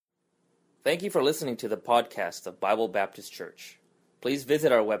Thank you for listening to the podcast of Bible Baptist Church. Please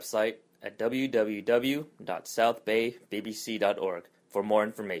visit our website at www.southbaybbc.org for more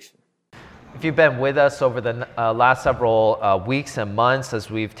information. If you've been with us over the last several weeks and months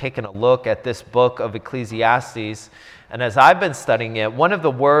as we've taken a look at this book of Ecclesiastes, and as I've been studying it, one of the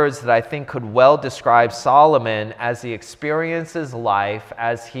words that I think could well describe Solomon as he experiences life,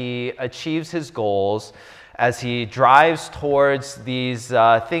 as he achieves his goals, as he drives towards these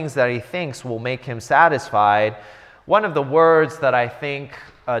things that he thinks will make him satisfied, one of the words that I think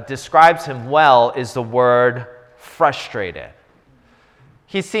describes him well is the word frustrated.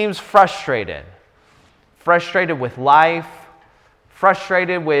 He seems frustrated with life,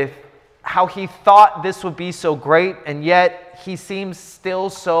 frustrated with how he thought this would be so great, and yet he seems still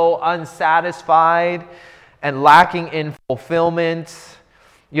so unsatisfied and lacking in fulfillment.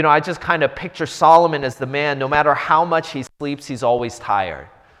 You know, I just kind of picture Solomon as the man, no matter how much he sleeps, he's always tired.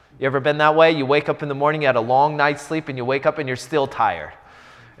 You ever been that way? You wake up in the morning, you had a long night's sleep, and you wake up and you're still tired.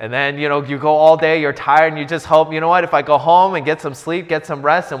 And then, you go all day, you're tired, and you just hope, you know what, if I go home and get some sleep, get some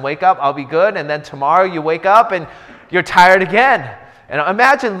rest, and wake up, I'll be good. And then tomorrow you wake up and you're tired again. And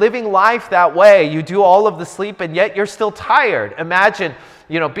imagine living life that way. You do all of the sleep, and yet you're still tired. Imagine,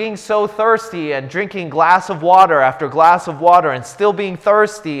 being so thirsty and drinking glass of water after glass of water and still being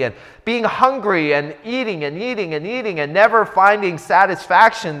thirsty and being hungry and eating and never finding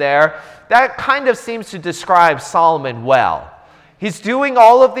satisfaction there. That kind of seems to describe Solomon well. He's doing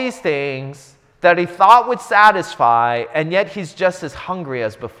all of these things that he thought would satisfy, and yet he's just as hungry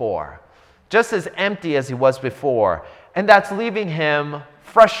as before, just as empty as he was before. And that's leaving him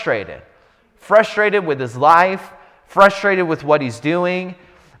frustrated with his life, frustrated with what he's doing.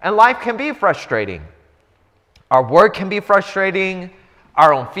 And life can be frustrating. Our work can be frustrating.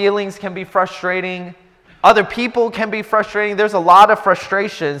 Our own feelings can be frustrating. Other people can be frustrating. There's a lot of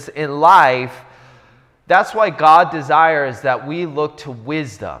frustrations in life. That's why God desires that we look to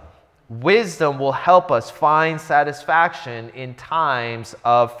wisdom. Wisdom will help us find satisfaction in times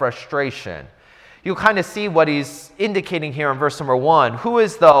of frustration. You'll kind of see what he's indicating here in verse number 1. Who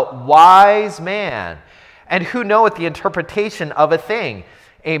is the wise man, and who knoweth the interpretation of a thing?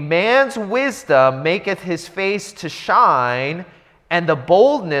 A man's wisdom maketh his face to shine, and the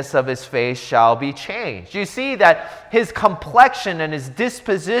boldness of his face shall be changed. You see that his complexion and his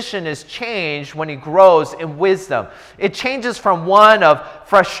disposition is changed when he grows in wisdom. It changes from one of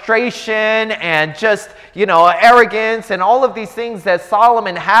frustration and just, arrogance and all of these things that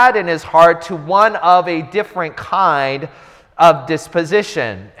Solomon had in his heart to one of a different kind of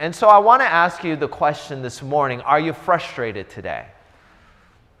disposition. And so I want to ask you the question this morning: are you frustrated today?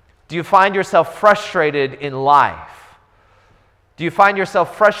 Do you find yourself frustrated in life? Do you find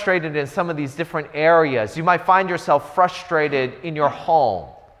yourself frustrated in some of these different areas? You might find yourself frustrated in your home.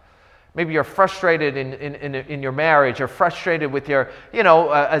 Maybe you're frustrated in your marriage. You're frustrated with your,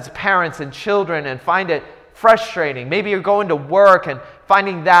 as parents and children, and find it frustrating. Maybe you're going to work and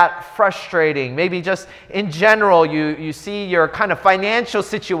finding that frustrating. Maybe just in general, you see your kind of financial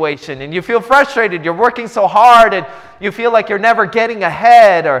situation and you feel frustrated. You're working so hard and you feel like you're never getting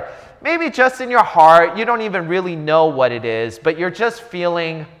ahead. Or maybe just in your heart, you don't even really know what it is, but you're just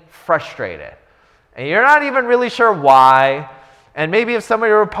feeling frustrated. And you're not even really sure why. And maybe if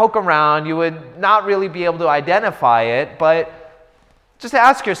somebody were to poke around, you would not really be able to identify it. But just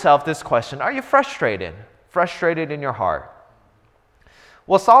ask yourself this question: are you frustrated? Frustrated in your heart?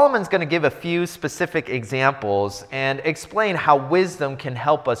 Well, Solomon's going to give a few specific examples and explain how wisdom can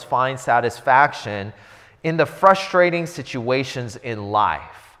help us find satisfaction in the frustrating situations in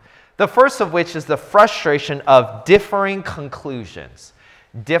life. The first of which is the frustration of differing conclusions.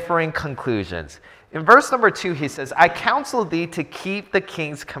 Differing conclusions. In verse number 2, he says, I counsel thee to keep the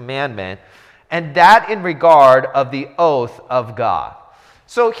king's commandment, and that in regard of the oath of God.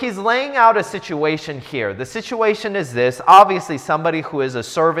 So he's laying out a situation here. The situation is this. Obviously, somebody who is a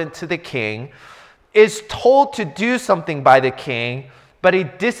servant to the king is told to do something by the king, but he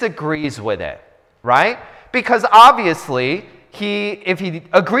disagrees with it, right? Because obviously, if he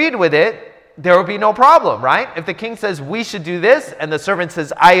agreed with it, there would be no problem, right? If the king says, we should do this, and the servant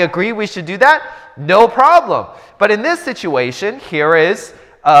says, I agree, we should do that, no problem. But in this situation, here is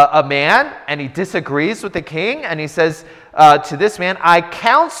a man, and he disagrees with the king, and he says to this man, I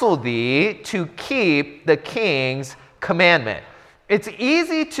counsel thee to keep the king's commandment. It's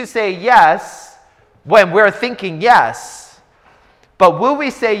easy to say yes when we're thinking yes, but will we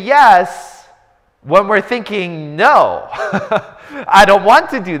say yes when we're thinking no? I don't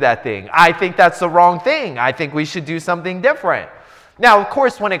want to do that thing. I think that's the wrong thing. I think we should do something different. Now, of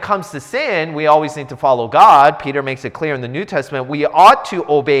course, when it comes to sin, we always need to follow God. Peter makes it clear in the New Testament, we ought to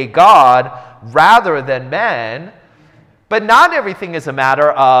obey God rather than men. But not everything is a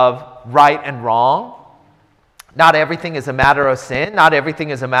matter of right and wrong. Not everything is a matter of sin. Not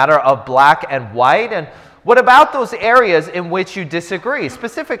everything is a matter of black and white. And what about those areas in which you disagree?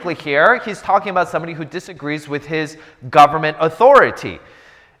 Specifically here, he's talking about somebody who disagrees with his government authority.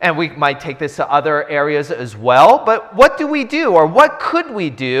 And we might take this to other areas as well. But what do we do, or what could we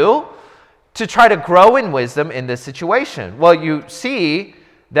do to try to grow in wisdom in this situation? Well, you see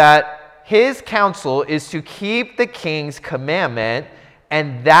that his counsel is to keep the king's commandment,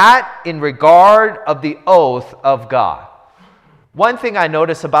 and that in regard of the oath of God. One thing I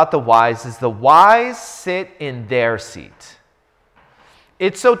notice about the wise is the wise sit in their seat.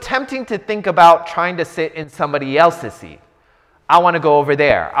 It's so tempting to think about trying to sit in somebody else's seat. I want to go over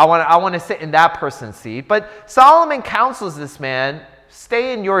there. I want to sit in that person's seat. But Solomon counsels this man,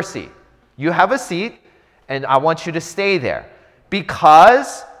 stay in your seat. You have a seat, and I want you to stay there.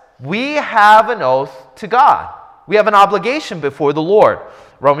 Because we have an oath to God. We have an obligation before the Lord.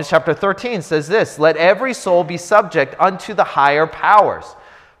 Romans chapter 13 says this, let every soul be subject unto the higher powers.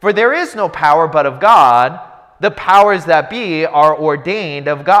 For there is no power but of God. The powers that be are ordained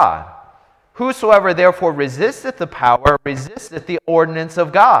of God. Whosoever therefore resisteth the power, resisteth the ordinance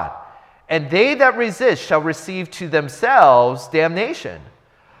of God. And they that resist shall receive to themselves damnation.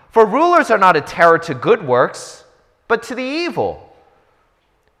 For rulers are not a terror to good works, but to the evil.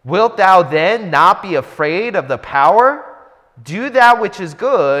 Wilt thou then not be afraid of the power? Do that which is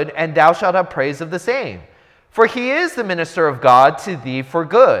good, and thou shalt have praise of the same. For he is the minister of God to thee for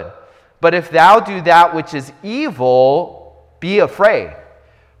good. But if thou do that which is evil, be afraid.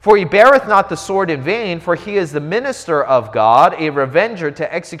 For he beareth not the sword in vain, for he is the minister of God, a revenger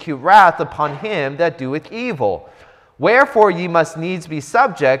to execute wrath upon him that doeth evil. Wherefore ye must needs be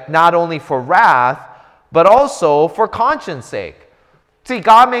subject, not only for wrath, but also for conscience sake. See,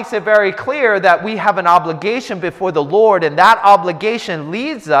 God makes it very clear that we have an obligation before the Lord, and that obligation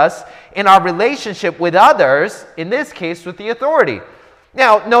leads us in our relationship with others, in this case with the authority.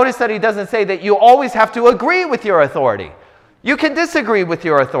 Now, notice that he doesn't say that you always have to agree with your authority. You can disagree with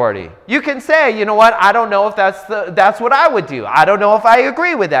your authority. You can say, you know what, I don't know if that's what I would do. I don't know if I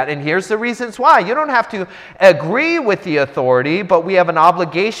agree with that. And here's the reasons why. You don't have to agree with the authority, but we have an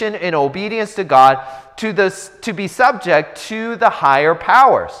obligation in obedience to God to be subject to the higher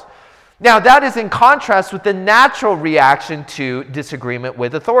powers. Now, that is in contrast with the natural reaction to disagreement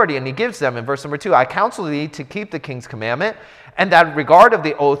with authority. And he gives them in verse number 2, I counsel thee to keep the king's commandment, and that regard of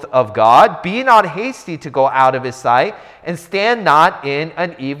the oath of God, be not hasty to go out of his sight, and stand not in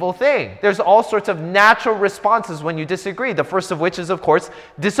an evil thing. There's all sorts of natural responses when you disagree. The first of which is, of course,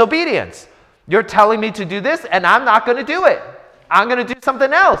 disobedience. You're telling me to do this, and I'm not going to do it. I'm going to do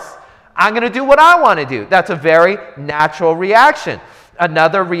something else. I'm going to do what I want to do. That's a very natural reaction.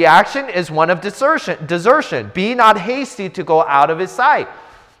 Another reaction is one of desertion. Be not hasty to go out of his sight.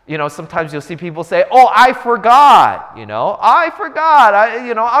 You know, sometimes you'll see people say, oh, I forgot. I forgot.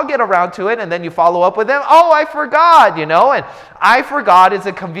 I'll get around to it. And then you follow up with them. Oh, I forgot. And I forgot is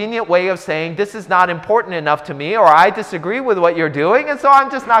a convenient way of saying this is not important enough to me, or I disagree with what you're doing, and so I'm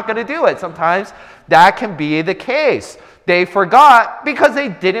just not going to do it. Sometimes that can be the case. They forgot because they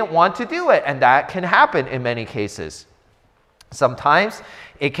didn't want to do it. And that can happen in many cases. Sometimes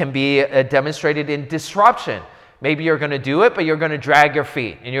it can be demonstrated in disruption. Maybe you're going to do it, but you're going to drag your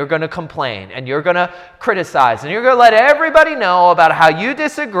feet, and you're going to complain, and you're going to criticize, and you're going to let everybody know about how you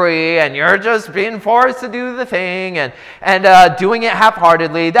disagree, and you're just being forced to do the thing, and doing it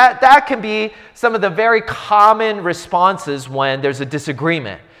half-heartedly. That can be some of the very common responses when there's a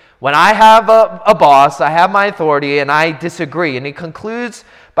disagreement. When I have a boss, I have my authority, and I disagree. And he concludes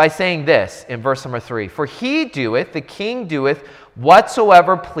by saying this in verse number 3, for he doeth, the king doeth,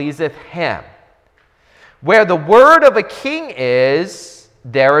 whatsoever pleaseth him. Where the word of a king is,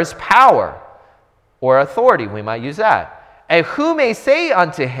 there is power or authority. We might use that. And who may say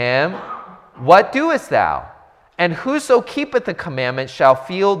unto him, what doest thou? And whoso keepeth the commandment shall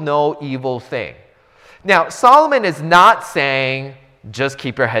feel no evil thing. Now, Solomon is not saying, just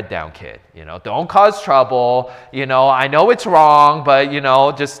keep your head down, kid. Don't cause trouble. I know it's wrong, but,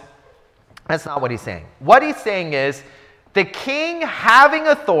 that's not what he's saying. What he's saying is, the king having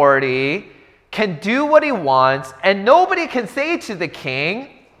authority can do what he wants, and nobody can say to the king,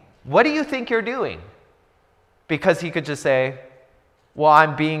 what do you think you're doing? Because he could just say, well,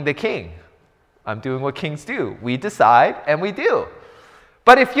 I'm being the king. I'm doing what kings do. We decide, and we do.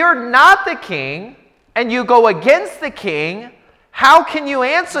 But if you're not the king, and you go against the king, how can you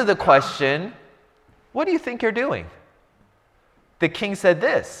answer the question, what do you think you're doing? the king said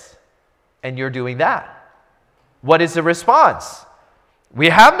this, and you're doing that. What is the response? We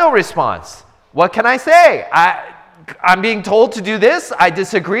have no response. What can I say? I'm being told to do this. I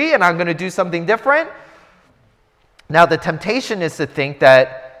disagree, and I'm going to do something different. Now, the temptation is to think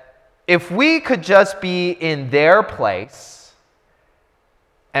that if we could just be in their place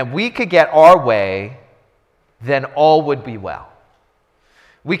and we could get our way, then all would be well.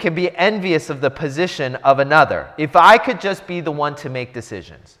 We can be envious of the position of another. If I could just be the one to make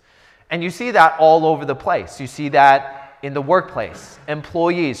decisions. And you see that all over the place. You see that in the workplace.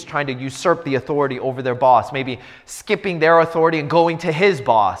 Employees trying to usurp the authority over their boss, maybe skipping their authority and going to his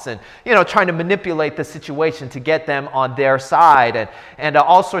boss, and trying to manipulate the situation to get them on their side. And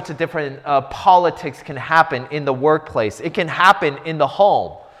all sorts of different politics can happen in the workplace. It can happen in the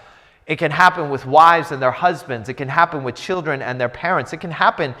home. It can happen with wives and their husbands. It can happen with children and their parents. It can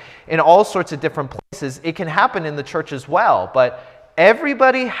happen in all sorts of different places. It can happen in the church as well. But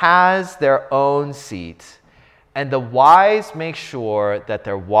everybody has their own seat, and the wise make sure that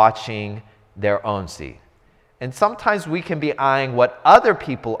they're watching their own seat. And sometimes we can be eyeing what other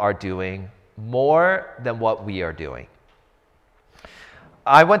people are doing more than what we are doing.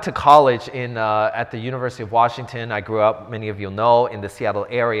 I went to college at the University of Washington. I grew up, many of you know, in the Seattle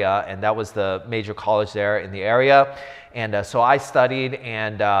area, and that was the major college there in the area. And so I studied,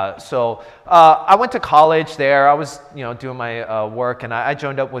 and so I went to college there. I was, doing my work, and I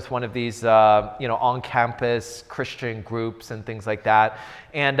joined up with one of these, on-campus Christian groups and things like that.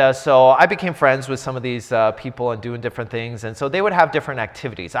 And so I became friends with some of these people and doing different things. And so they would have different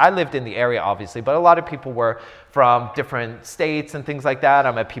activities. I lived in the area, obviously, but a lot of people were from different states and things like that.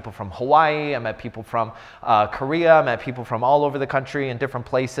 I met people from Hawaii. I met people from Korea. I met people from all over the country in different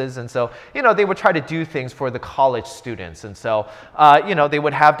places. And so, they would try to do things for the college students. And so, they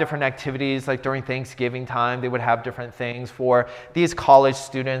would have different activities, like during Thanksgiving time, they would have different things for these college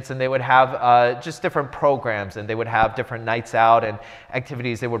students, and they would have just different programs, and they would have different nights out and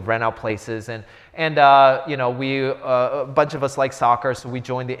activities. They would rent out places, and we a bunch of us like soccer, so we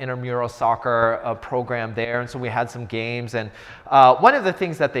joined the intramural soccer program there, and so we had some games. And one of the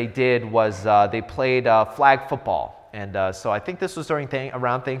things that they did was they played flag football. And so I think this was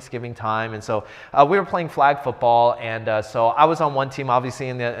around Thanksgiving time, and so we were playing flag football, and so I was on one team, obviously,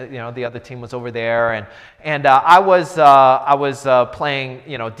 and the other team was over there, and I was playing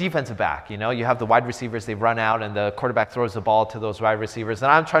defensive back. You have the wide receivers, they run out, and the quarterback throws the ball to those wide receivers,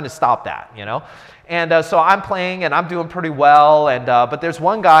 and I'm trying to stop that. And so I'm playing, and I'm doing pretty well, and but there's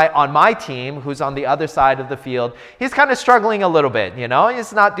one guy on my team who's on the other side of the field. He's kind of struggling a little bit,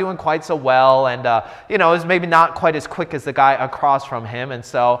 He's not doing quite so well, and is maybe not quite as quick as the guy across from him. And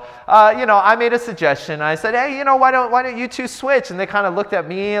so, I made a suggestion. I said, hey, why don't you two switch? And they kind of looked at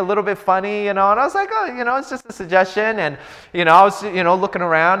me a little bit funny, and I was like, oh, it's just a suggestion. And I was, looking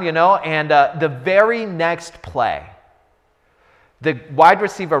around, and the very next play, the wide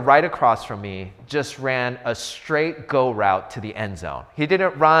receiver right across from me just ran a straight go route to the end zone. He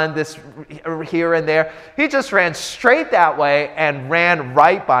didn't run this here and there. He just ran straight that way and ran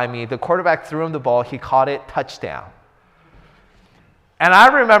right by me. The quarterback threw him the ball. He caught it, touchdown. And I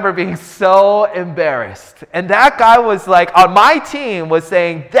remember being so embarrassed. And that guy was like, on my team, was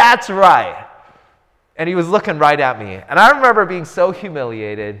saying, that's right. And he was looking right at me. And I remember being so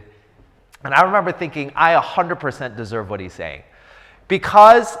humiliated. And I remember thinking, I 100% deserve what he's saying.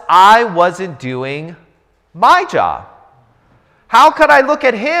 Because I wasn't doing my job. How could I look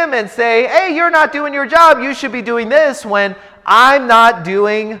at him and say, hey, you're not doing your job, you should be doing this, when I'm not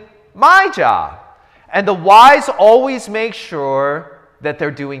doing my job? And the wise always make sure that they're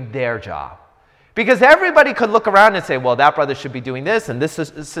doing their job. Because everybody could look around and say, well, that brother should be doing this, and this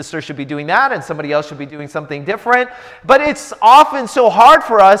sister should be doing that, and somebody else should be doing something different. But it's often so hard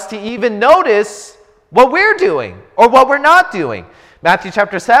for us to even notice what we're doing or what we're not doing. Matthew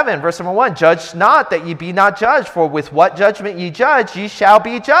chapter 7, verse number 1, judge not that ye be not judged, for with what judgment ye judge, ye shall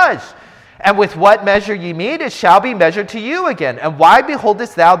be judged. And with what measure ye mete, it shall be measured to you again. And why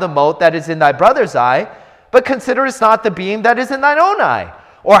beholdest thou the mote that is in thy brother's eye, but considerest not the beam that is in thine own eye?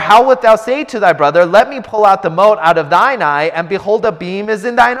 Or how wilt thou say to thy brother, let me pull out the mote out of thine eye, and behold, a beam is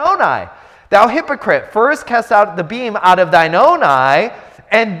in thine own eye? Thou hypocrite, first cast out the beam out of thine own eye,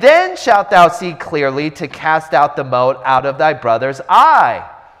 and then shalt thou see clearly to cast out the mote out of thy brother's eye.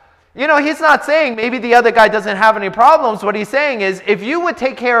 He's not saying maybe the other guy doesn't have any problems. What he's saying is, if you would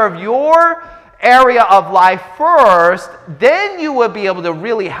take care of your area of life first, then you would be able to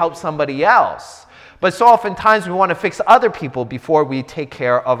really help somebody else. But so oftentimes we want to fix other people before we take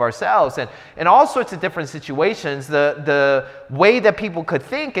care of ourselves. And in all sorts of different situations, the way that people could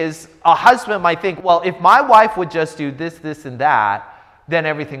think is a husband might think, well, if my wife would just do this, this, and that, then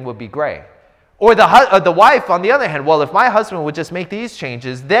everything would be great. Or the wife, on the other hand, well, if my husband would just make these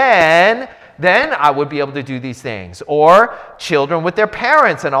changes, then I would be able to do these things. Or children with their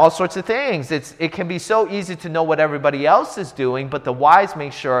parents and all sorts of things. It can be so easy to know what everybody else is doing, but the wise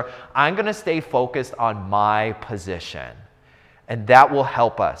make sure I'm going to stay focused on my position. And that will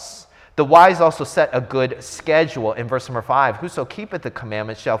help us. The wise also set a good schedule in verse number 5. Whoso keepeth the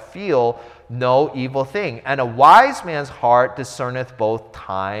commandments shall feel no evil thing. And a wise man's heart discerneth both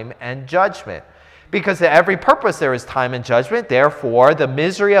time and judgment. Because to every purpose there is time and judgment. Therefore the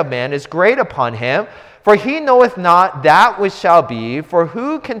misery of man is great upon him. For he knoweth not that which shall be. For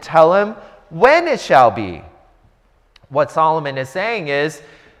who can tell him when it shall be? What Solomon is saying is,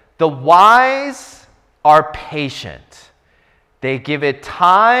 the wise are patient. They give it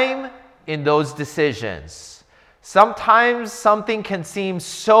time in those decisions. Sometimes something can seem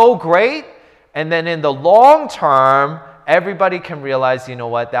so great, and then in the long term, everybody can realize, you know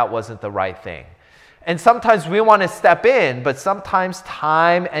what, that wasn't the right thing. And sometimes we want to step in, but sometimes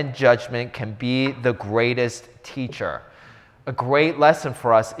time and judgment can be the greatest teacher. A great lesson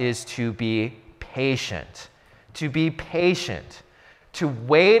for us is to be patient. To be patient. To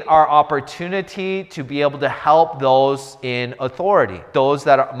wait our opportunity to be able to help those in authority. Those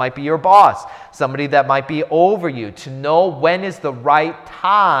that might be your boss. Somebody that might be over you. To know when is the right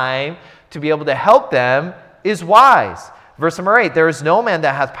time to be able to help them is wise. Verse number 8, there is no man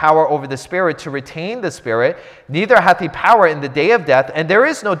that hath power over the spirit to retain the spirit, neither hath he power in the day of death, and there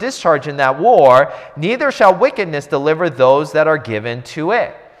is no discharge in that war, neither shall wickedness deliver those that are given to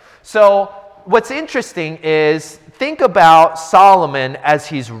it. So what's interesting is, think about Solomon as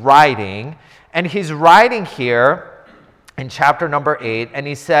he's writing, and he's writing here in chapter number 8, and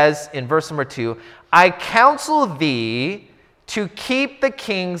he says in verse number 2, I counsel thee to keep the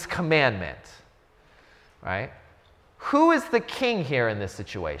king's commandment. Right? Who is the king here in this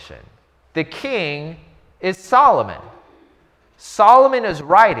situation? The king is Solomon. Solomon is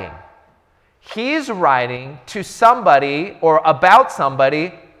writing. He's writing to somebody or about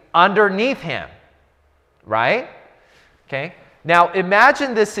somebody underneath him, right? Okay. Now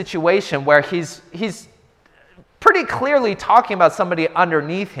imagine this situation where he's pretty clearly talking about somebody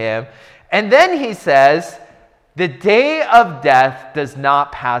underneath him, and then he says, the day of death does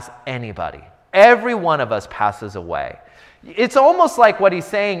not pass anybody. Every one of us passes away. It's almost like what he's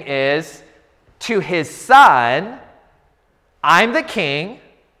saying is, to his son, I'm the king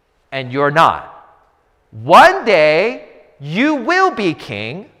and you're not. One day you will be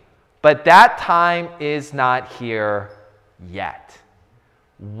king, but that time is not here yet.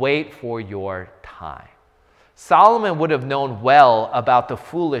 Wait for your time. Solomon would have known well about the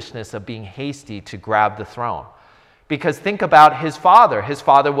foolishness of being hasty to grab the throne. Because think about his father. His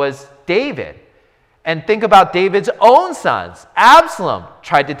father was David. And think about David's own sons. Absalom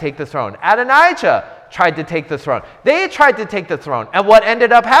tried to take the throne. Adonijah tried to take the throne. They tried to take the throne. And what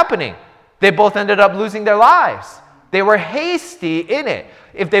ended up happening? They both ended up losing their lives. They were hasty in it.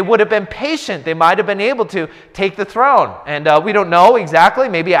 If they would have been patient, they might have been able to take the throne. And we don't know exactly.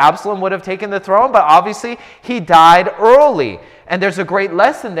 Maybe Absalom would have taken the throne, but obviously he died early. And there's a great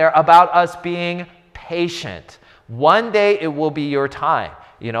lesson there about us being patient. One day it will be your time.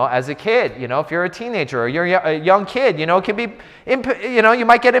 You know, as a kid, you know, if you're a teenager or you're a young kid, you know, it can be, you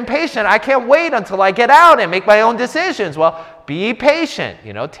might get impatient. I can't wait until I get out and make my own decisions. Well, be patient,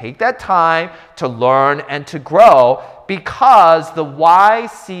 you know, take that time to learn and to grow, because the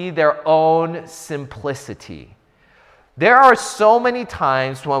wise see their own simplicity. There are so many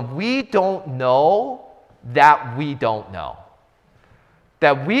times when we don't know that we don't know.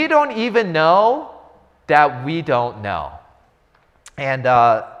 That we don't even know that we don't know. And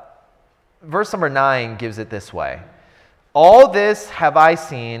verse number 9 gives it this way. All this have I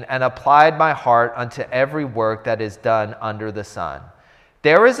seen and applied my heart unto every work that is done under the sun.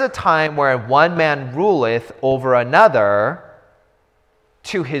 There is a time wherein one man ruleth over another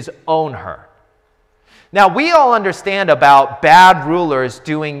to his own hurt. Now, we all understand about bad rulers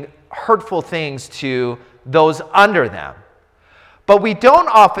doing hurtful things to those under them. But we don't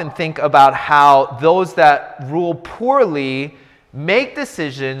often think about how those that rule poorly make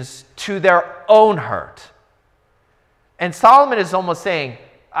decisions to their own hurt. And Solomon is almost saying,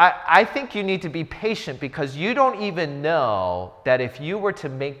 I think you need to be patient, because you don't even know that if you were to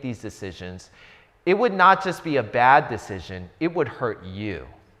make these decisions, it would not just be a bad decision, it would hurt you.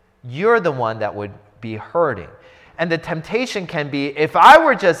 You're the one that would be hurting. And the temptation can be, if I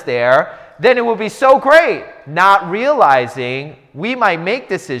were just there, then it would be so great, not realizing we might make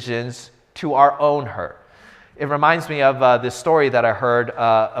decisions to our own hurt. It reminds me of this story that I heard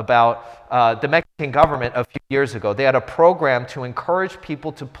about the Mexican government a few years ago. They had a program to encourage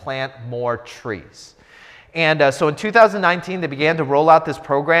people to plant more trees. And so in 2019, they began to roll out this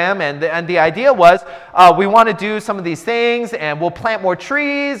program, and the idea was, we want to do some of these things, and we'll plant more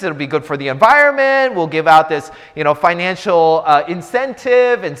trees. It'll be good for the environment. We'll give out this, financial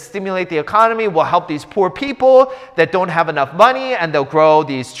incentive and stimulate the economy. We'll help these poor people that don't have enough money, and they'll grow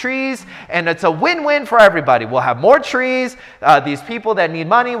these trees, and it's a win-win for everybody. We'll have more trees. These people that need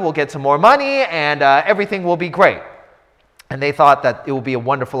money will get some more money, and everything will be great. And they thought that it would be a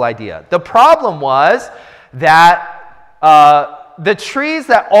wonderful idea. The problem was that the trees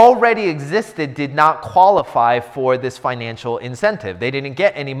that already existed did not qualify for this financial incentive. They didn't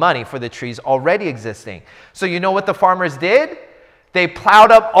get any money for the trees already existing. So you know what the farmers did? They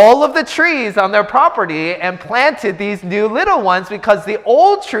plowed up all of the trees on their property and planted these new little ones because the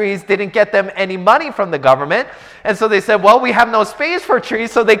old trees didn't get them any money from the government. And so they said, well, we have no space for trees.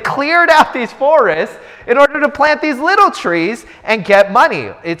 So they cleared out these forests in order to plant these little trees and get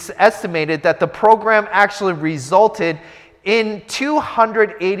money. It's estimated that the program actually resulted in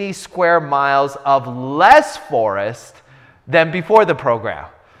 280 square miles of less forest than before the program.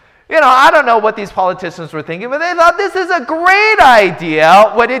 I don't know what these politicians were thinking, but they thought this is a great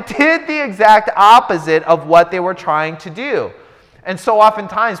idea when it did the exact opposite of what they were trying to do. And so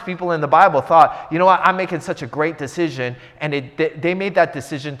oftentimes people in the Bible thought, you know what, I'm making such a great decision, and they made that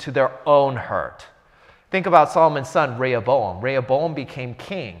decision to their own hurt. Think about Solomon's son, Rehoboam. Rehoboam became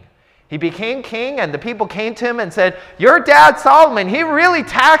king. He became king, and the people came to him and said, your dad Solomon, he really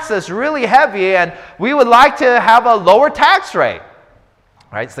taxed us really heavy, and we would like to have a lower tax rate.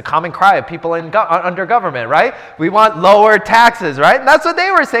 Right? It's the common cry of people under government, right? We want lower taxes, right? And that's what they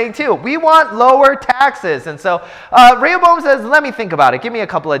were saying too. We want lower taxes. And so Rehoboam says, let me think about it. Give me a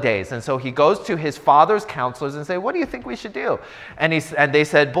couple of days. And so he goes to his father's counselors and say, what do you think we should do? And they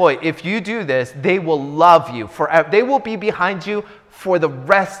said, boy, if you do this, they will love you forever. They will be behind you for the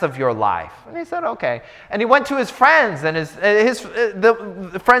rest of your life. And he said, okay. And he went to his friends and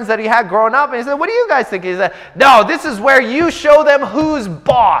the friends that he had growing up, and he said, what do you guys think? He said, no, this is where you show them who's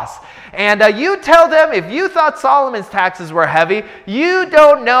boss. And you tell them, if you thought Solomon's taxes were heavy, you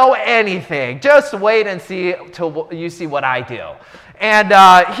don't know anything. Just wait and see till you see what I do.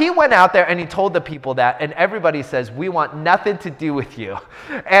 And he went out there and he told the people that, and everybody says, we want nothing to do with you.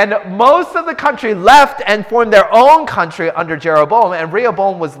 And most of the country left and formed their own country under Jeroboam, and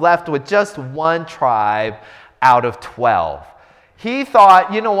Rehoboam was left with just one tribe out of 12. He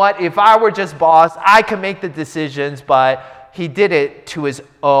thought, you know what, if I were just boss, I could make the decisions, but he did it to his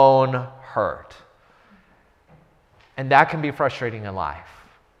own hurt. And that can be frustrating in life.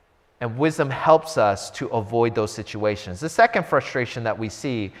 And wisdom helps us to avoid those situations. The second frustration that we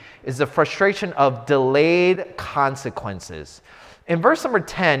see is the frustration of delayed consequences. In verse number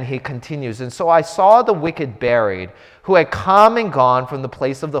 10, he continues, and so I saw the wicked buried, who had come and gone from the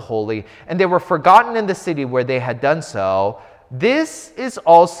place of the holy, and they were forgotten in the city where they had done so. This is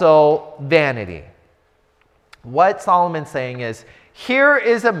also vanity. What Solomon's saying is, here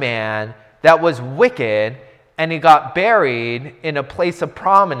is a man that was wicked, and he got buried in a place of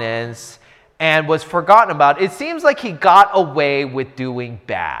prominence and was forgotten about. It seems like he got away with doing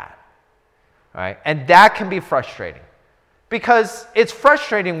bad, right? And that can be frustrating because it's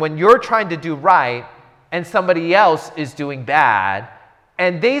frustrating when you're trying to do right and somebody else is doing bad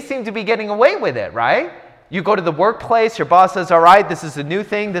and they seem to be getting away with it, right? You go to the workplace, your boss says, all right, this is a new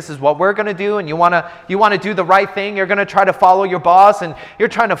thing, this is what we're going to do, and you want to do the right thing. You're going to try to follow your boss, and you're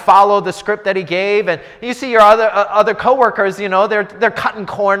trying to follow the script that he gave, and you see your other coworkers, they're cutting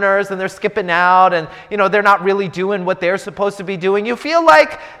corners, and they're skipping out, and, they're not really doing what they're supposed to be doing. You feel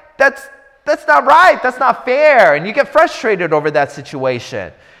like that's not right, that's not fair, and you get frustrated over that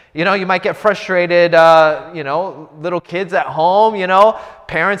situation. You might get frustrated, little kids at home,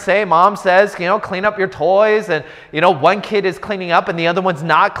 parents say, mom says, clean up your toys. And, one kid is cleaning up and the other one's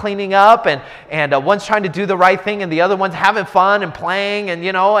not cleaning up. And one's trying to do the right thing and the other one's having fun and playing. And,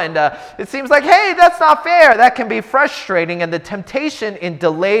 it seems like, hey, that's not fair. That can be frustrating. And the temptation in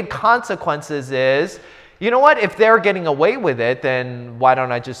delayed consequences is, you know what? If they're getting away with it, then why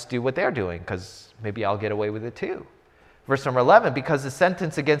don't I just do what they're doing? Because maybe I'll get away with it too. Verse number 11, because the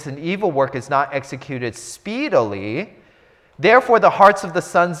sentence against an evil work is not executed speedily, therefore the hearts of the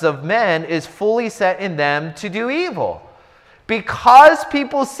sons of men is fully set in them to do evil. Because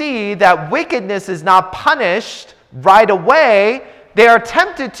people see that wickedness is not punished right away, they are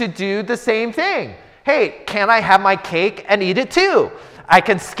tempted to do the same thing. Hey, can I have my cake and eat it too? I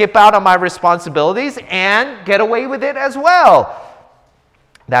can skip out on my responsibilities and get away with it as well.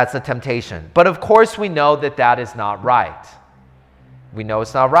 That's a temptation. But of course, we know that that is not right. We know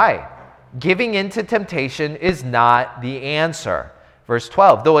it's not right. Giving in to temptation is not the answer. Verse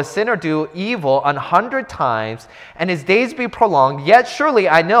 12, though a sinner do evil 100 times, and his days be prolonged, yet surely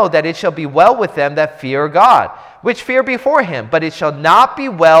I know that it shall be well with them that fear God, which fear before him. But it shall not be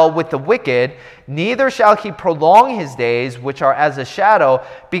well with the wicked, neither shall he prolong his days, which are as a shadow,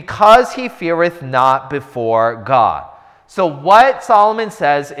 because he feareth not before God. So what Solomon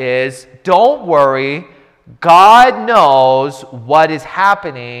says is, don't worry, God knows what is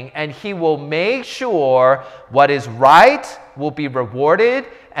happening, and he will make sure what is right will be rewarded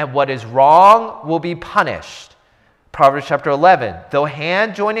and what is wrong will be punished. Proverbs chapter 11, though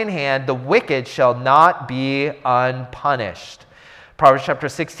hand join in hand, the wicked shall not be unpunished. Proverbs chapter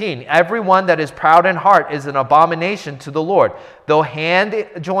 16, everyone that is proud in heart is an abomination to the Lord. Though hand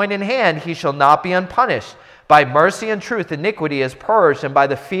join in hand, he shall not be unpunished. By mercy and truth, iniquity is purged, and by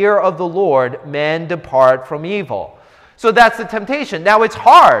the fear of the Lord, men depart from evil. So that's the temptation. Now, it's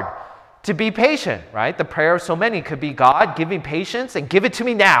hard to be patient, right? The prayer of so many could be, God, give me patience and give it to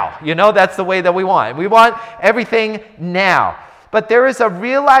me now. You know, that's the way that we want. We want everything now. But there is a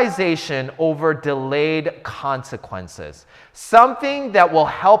realization over delayed consequences, something that will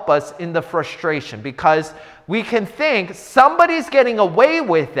help us in the frustration, because we can think somebody's getting away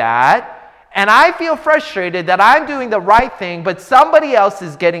with that, and I feel frustrated that I'm doing the right thing, but somebody else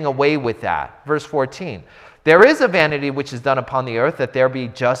is getting away with that. Verse 14, there is a vanity which is done upon the earth, that there be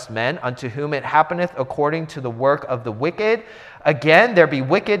just men, unto whom it happeneth according to the work of the wicked. Again, there be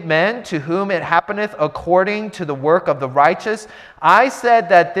wicked men, to whom it happeneth according to the work of the righteous. I said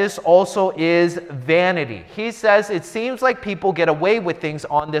that this also is vanity. He says it seems like people get away with things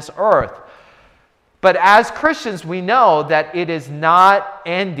on this earth. But as Christians, we know that it is not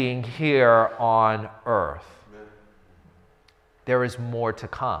ending here on earth. Amen. There is more to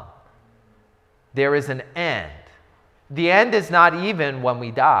come. There is an end. The end is not even when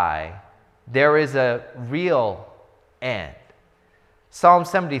we die. There is a real end. Psalm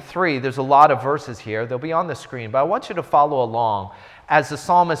 73, there's a lot of verses here. They'll be on the screen, but I want you to follow along as the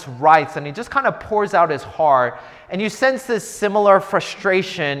psalmist writes, and he just kind of pours out his heart. And you sense this similar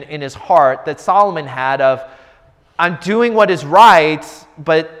frustration in his heart that Solomon had of, I'm doing what is right,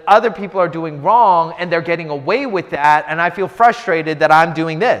 but other people are doing wrong, and they're getting away with that, and I feel frustrated that I'm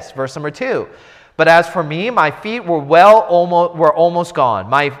doing this. Verse number 2. But as for me, my feet were almost gone.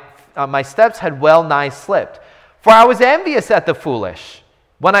 My steps had well nigh slipped. For I was envious at the foolish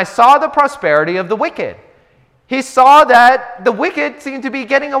when I saw the prosperity of the wicked. He saw that the wicked seem to be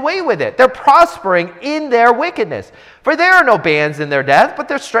getting away with it. They're prospering in their wickedness. For there are no bands in their death, but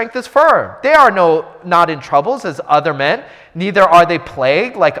their strength is firm. They are not in troubles as other men, neither are they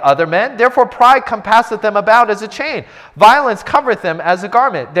plagued like other men. Therefore pride compasseth them about as a chain. Violence covereth them as a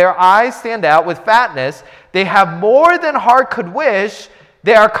garment. Their eyes stand out with fatness. They have more than heart could wish.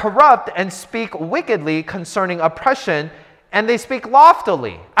 They are corrupt and speak wickedly concerning oppression, and they speak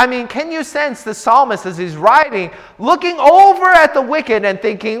loftily. I mean, can you sense the psalmist as he's writing, looking over at the wicked and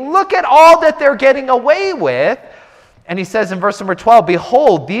thinking, look at all that they're getting away with. And he says in verse number 12,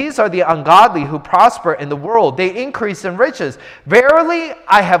 behold, these are the ungodly who prosper in the world. They increase in riches. Verily,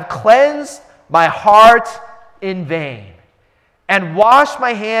 I have cleansed my heart in vain and washed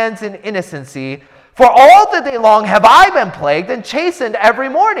my hands in innocency. For all the day long have I been plagued and chastened every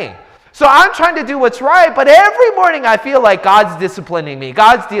morning. So I'm trying to do what's right, but every morning I feel like God's disciplining me.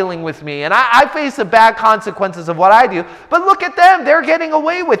 God's dealing with me, and I face the bad consequences of what I do. But look at them. They're getting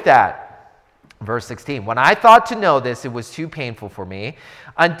away with that. Verse 16, when I thought to know this, it was too painful for me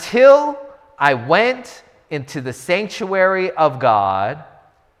until I went into the sanctuary of God.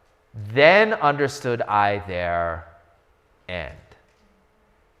 Then understood I their end.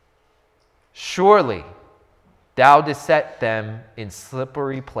 Surely thou didst set them in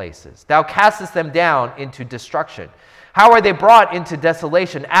slippery places. Thou castest them down into destruction. How are they brought into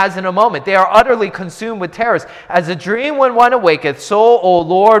desolation? As in a moment. They are utterly consumed with terrors. As a dream when one awaketh, so, O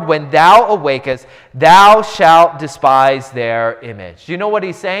Lord, when thou awakest, thou shalt despise their image. Do you know what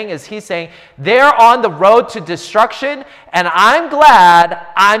he's saying? He's saying, they're on the road to destruction, and I'm glad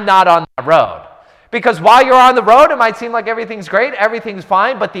I'm not on that road. Because while you're on the road, it might seem like everything's great, everything's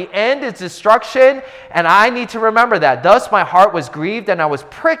fine, but the end is destruction, and I need to remember that. Thus my heart was grieved, and I was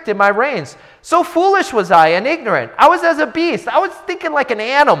pricked in my reins. So foolish was I and ignorant. I was as a beast. I was thinking like an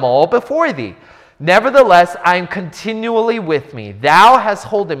animal before thee. Nevertheless, I am continually with me. Thou hast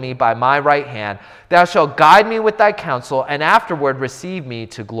holden me by my right hand. Thou shalt guide me with thy counsel, and afterward receive me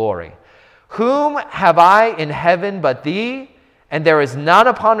to glory. Whom have I in heaven but thee? And there is none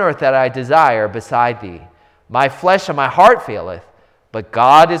upon earth that I desire beside thee. My flesh and my heart faileth, but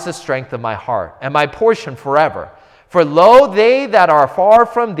God is the strength of my heart, and my portion forever. For lo, they that are far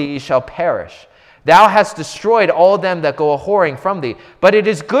from thee shall perish. Thou hast destroyed all them that go a-whoring from thee. But it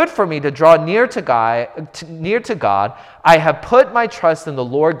is good for me to draw near to God. I have put my trust in the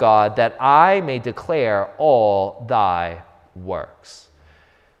Lord God, that I may declare all thy works.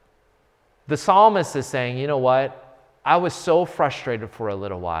 The psalmist is saying, you know what? I was so frustrated for a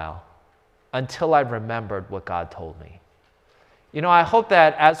little while until I remembered what God told me. You know, I hope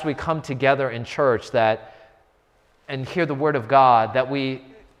that as we come together in church and hear the word of God, that we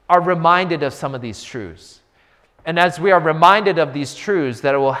are reminded of some of these truths. And as we are reminded of these truths,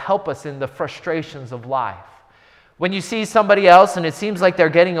 that it will help us in the frustrations of life. When you see somebody else and it seems like they're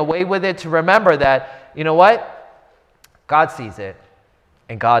getting away with it, to remember that, you know what? God sees it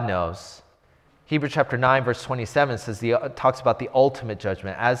and God knows. Hebrews chapter 9, verse 27 talks about the ultimate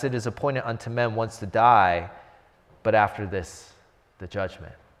judgment. As it is appointed unto men once to die, but after this, the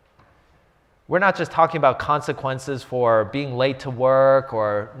judgment. We're not just talking about consequences for being late to work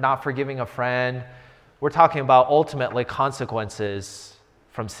or not forgiving a friend. We're talking about ultimately consequences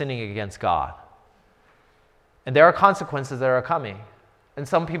from sinning against God. And there are consequences that are coming. And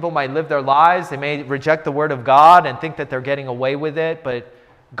some people might live their lives, they may reject the word of God and think that they're getting away with it, but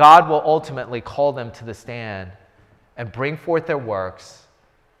God will ultimately call them to the stand and bring forth their works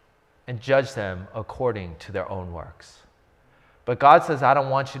and judge them according to their own works. But God says, I don't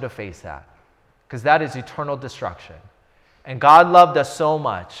want you to face that, because that is eternal destruction. And God loved us so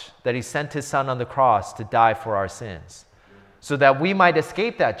much that he sent his son on the cross to die for our sins so that we might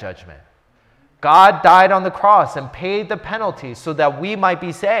escape that judgment. God died on the cross and paid the penalty so that we might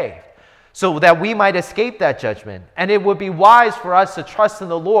be saved, so that we might escape that judgment. And it would be wise for us to trust in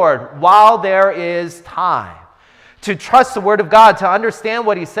the Lord while there is time, to trust the word of God, to understand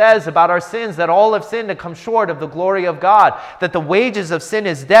what he says about our sins, that all have sinned and come short of the glory of God, that the wages of sin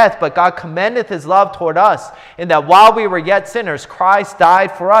is death, but God commendeth his love toward us, in that while we were yet sinners, Christ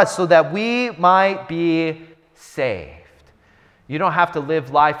died for us so that we might be saved. You don't have to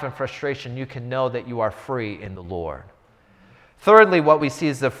live life in frustration. You can know that you are free in the Lord. Thirdly, what we see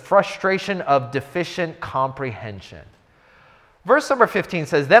is the frustration of deficient comprehension. Verse number 15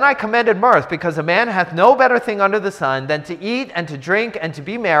 says, Then I commended mirth, because a man hath no better thing under the sun than to eat and to drink and to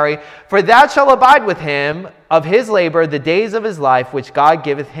be merry, for that shall abide with him of his labor the days of his life, which God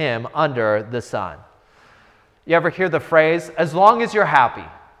giveth him under the sun. You ever hear the phrase, as long as you're happy?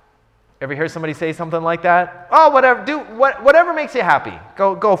 Ever hear somebody say something like that? Oh, whatever makes you happy.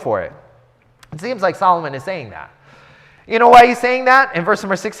 Go for it. It seems like Solomon is saying that. You know why he's saying that? In verse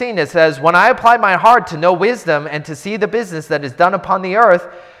number 16 it says, When I applied my heart to know wisdom and to see the business that is done upon the earth,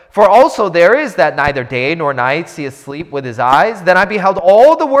 for also there is that neither day nor night seeth sleep with his eyes, then I beheld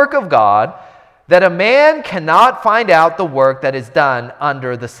all the work of God, that a man cannot find out the work that is done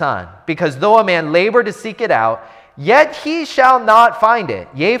under the sun. Because though a man labor to seek it out, yet he shall not find it.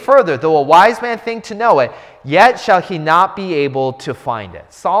 Yea, further, though a wise man think to know it, yet shall he not be able to find it.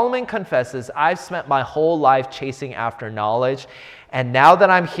 Solomon confesses, I've spent my whole life chasing after knowledge, and now that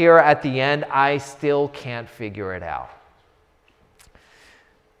I'm here at the end, I still can't figure it out.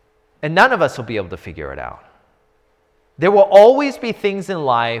 And none of us will be able to figure it out. There will always be things in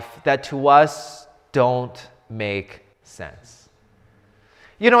life that to us don't make sense.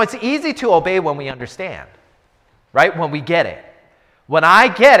 You know, it's easy to obey when we understand, right? When we get it. When I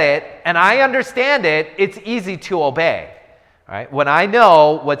get it and I understand it, it's easy to obey, right? When I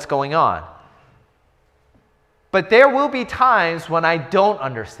know what's going on. But there will be times when I don't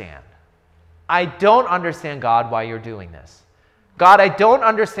understand. I don't understand, God, why you're doing this. God, I don't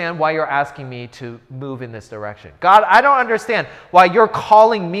understand why you're asking me to move in this direction. God, I don't understand why you're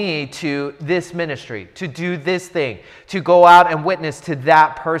calling me to this ministry, to do this thing, to go out and witness to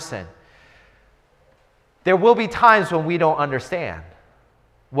that person. There will be times when we don't understand.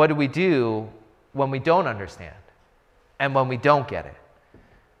 What do we do when we don't understand and when we don't get it?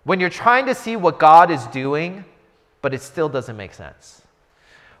 When you're trying to see what God is doing, but it still doesn't make sense.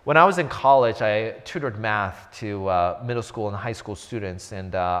 When I was in college, I tutored math to middle school and high school students,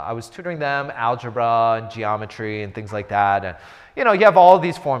 and I was tutoring them algebra and geometry and things like that. And you know, you have all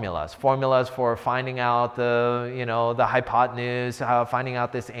these formulas for finding out the hypotenuse, finding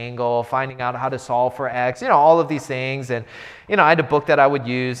out this angle, finding out how to solve for x, all of these things. And I had a book that I would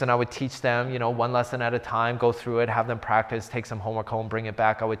use, and I would teach them, one lesson at a time, go through it, have them practice, take some homework home, bring it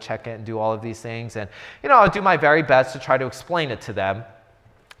back. I would check it and do all of these things, and I would do my very best to try to explain it to them.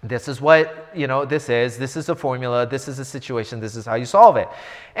 This is what, this is a formula, this is a situation, this is how you solve it.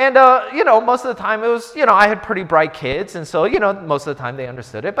 And, most of the time it was, I had pretty bright kids, and so, most of the time they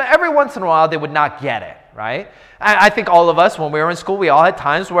understood it. But every once in a while they would not get it, right? I think all of us, when we were in school, we all had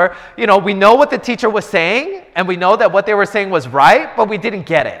times where, we know what the teacher was saying, and we know that what they were saying was right, but we didn't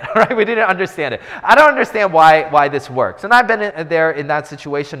get it, right? We didn't understand it. I don't understand why this works. And I've been there in that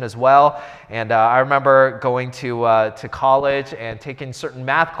situation as well. And I remember going to college and taking certain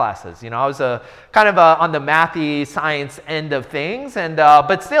math classes. I was kind of on the mathy science end of things, and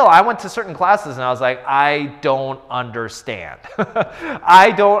but still, I went to certain classes and I was like, I don't understand.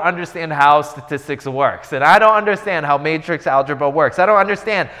 I don't understand how statistics works, and I don't understand how matrix algebra works. I don't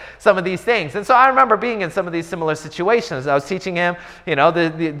understand some of these things. And so I remember being in some of these similar situations. I was teaching him,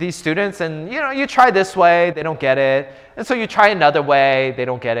 these students, and you try this way, they don't get it. And so you try another way, they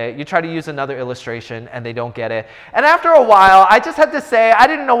don't get it. You try to use another illustration, and they don't get it. And after a while, I just had to say, I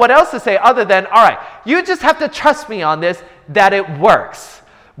didn't know what else to say other than, all right, you just have to trust me on this, that it works.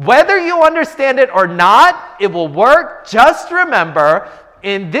 Whether you understand it or not, it will work. Just remember,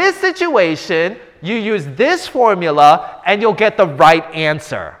 in this situation, you use this formula and you'll get the right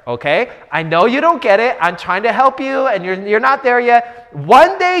answer, okay? I know you don't get it. I'm trying to help you, and you're not there yet.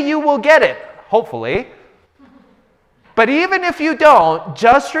 One day you will get it, hopefully. But even if you don't,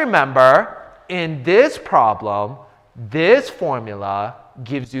 just remember, in this problem, this formula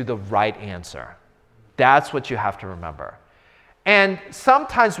gives you the right answer. That's what you have to remember. And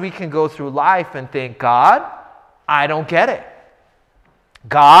sometimes we can go through life and think, God, I don't get it.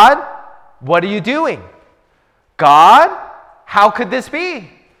 God, what are you doing? God, how could this be?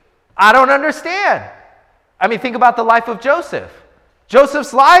 I don't understand. I mean, think about the life of Joseph.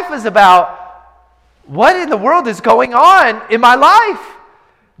 Joseph's life is about, what in the world is going on in my life?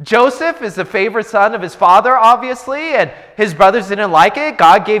 Joseph is the favorite son of his father, obviously, and his brothers didn't like it.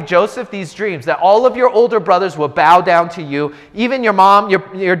 God gave Joseph these dreams that all of your older brothers will bow down to you. Even your mom,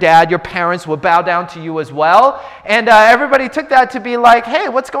 your dad, your parents will bow down to you as well. And everybody took that to be like, hey,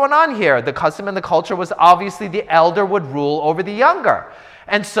 what's going on here? The custom and the culture was obviously the elder would rule over the younger.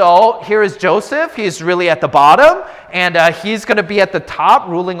 And so here is Joseph. He's really at the bottom, and he's going to be at the top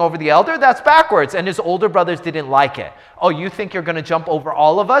ruling over the elder. That's backwards. And his older brothers didn't like it. Oh, you think you're going to jump over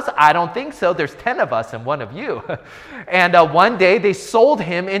all of us? I don't think so. There's 10 of us and one of you. And one day they sold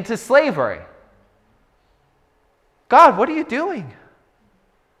him into slavery. God, what are you doing?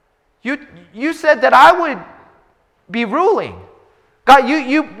 You said that I would be ruling. God,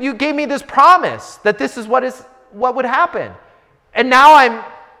 you gave me this promise that this is what would happen. And now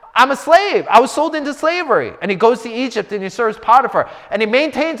I'm a slave. I was sold into slavery. And he goes to Egypt and he serves Potiphar. And he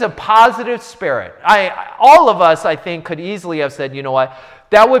maintains a positive spirit. All of us, I think, could easily have said, you know what,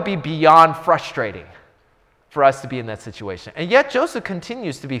 that would be beyond frustrating for us to be in that situation. And yet Joseph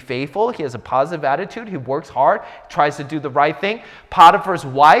continues to be faithful. He has a positive attitude. He works hard, tries to do the right thing. Potiphar's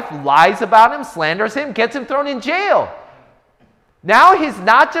wife lies about him, slanders him, gets him thrown in jail. Now he's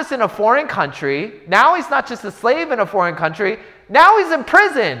not just in a foreign country. Now he's not just a slave in a foreign country. Now he's in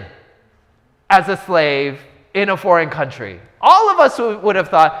prison as a slave in a foreign country. All of us would have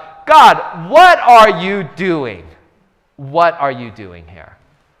thought, God, what are you doing? What are you doing here?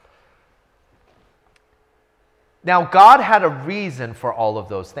 Now, God had a reason for all of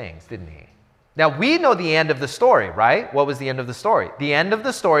those things, didn't he? Now, we know the end of the story, right? What was the end of the story? The end of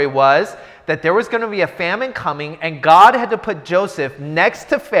the story was that there was going to be a famine coming, and God had to put Joseph next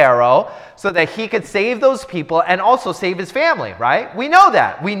to Pharaoh so that he could save those people and also save his family, right? We know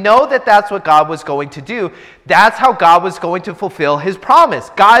that. We know that that's what God was going to do. That's how God was going to fulfill his promise.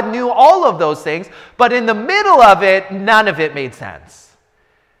 God knew all of those things, but in the middle of it, none of it made sense.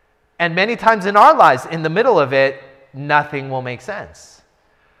 And many times in our lives, in the middle of it, nothing will make sense.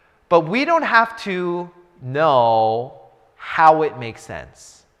 But we don't have to know how it makes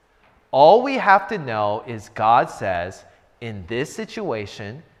sense. All we have to know is God says, in this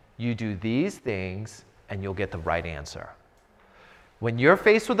situation, you do these things and you'll get the right answer. When you're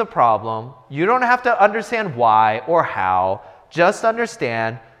faced with a problem, you don't have to understand why or how. Just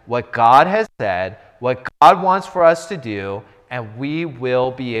understand what God has said, what God wants for us to do, and we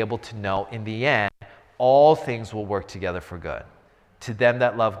will be able to know in the end, all things will work together for good. To them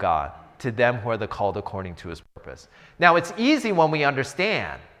that love God, to them who are the called according to his purpose. Now, it's easy when we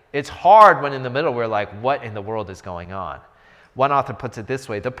understand. It's hard when in the middle we're like, what in the world is going on? One author puts it this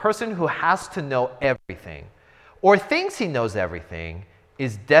way: the person who has to know everything or thinks he knows everything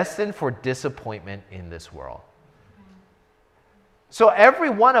is destined for disappointment in this world. So every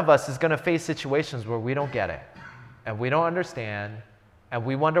one of us is going to face situations where we don't get it and we don't understand and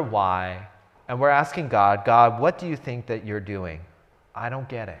we wonder why, and we're asking God, God, what do you think that you're doing? I don't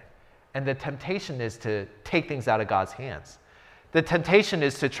get it. And the temptation is to take things out of God's hands. The temptation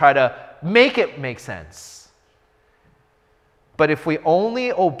is to try to make it make sense. But if we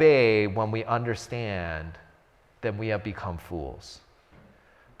only obey when we understand, then we have become fools.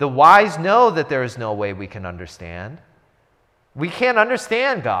 The wise know that there is no way we can understand. We can't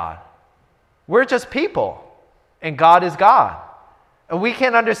understand God. We're just people, and God is God. And we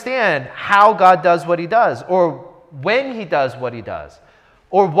can't understand how God does what he does, or when he does what he does,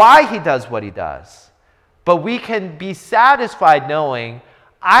 or why he does what he does. But we can be satisfied knowing,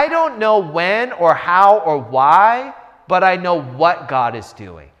 I don't know when or how or why, but I know what God is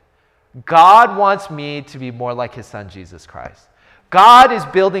doing. God wants me to be more like his son, Jesus Christ. God is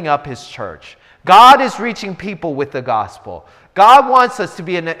building up his church. God is reaching people with the gospel. God wants us to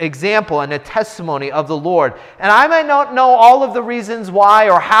be an example and a testimony of the Lord. And I might not know all of the reasons why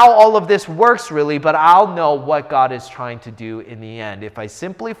or how all of this works really, but I'll know what God is trying to do in the end. If I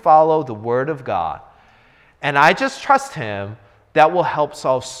simply follow the word of God and I just trust him, that will help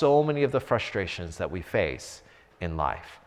solve so many of the frustrations that we face in life.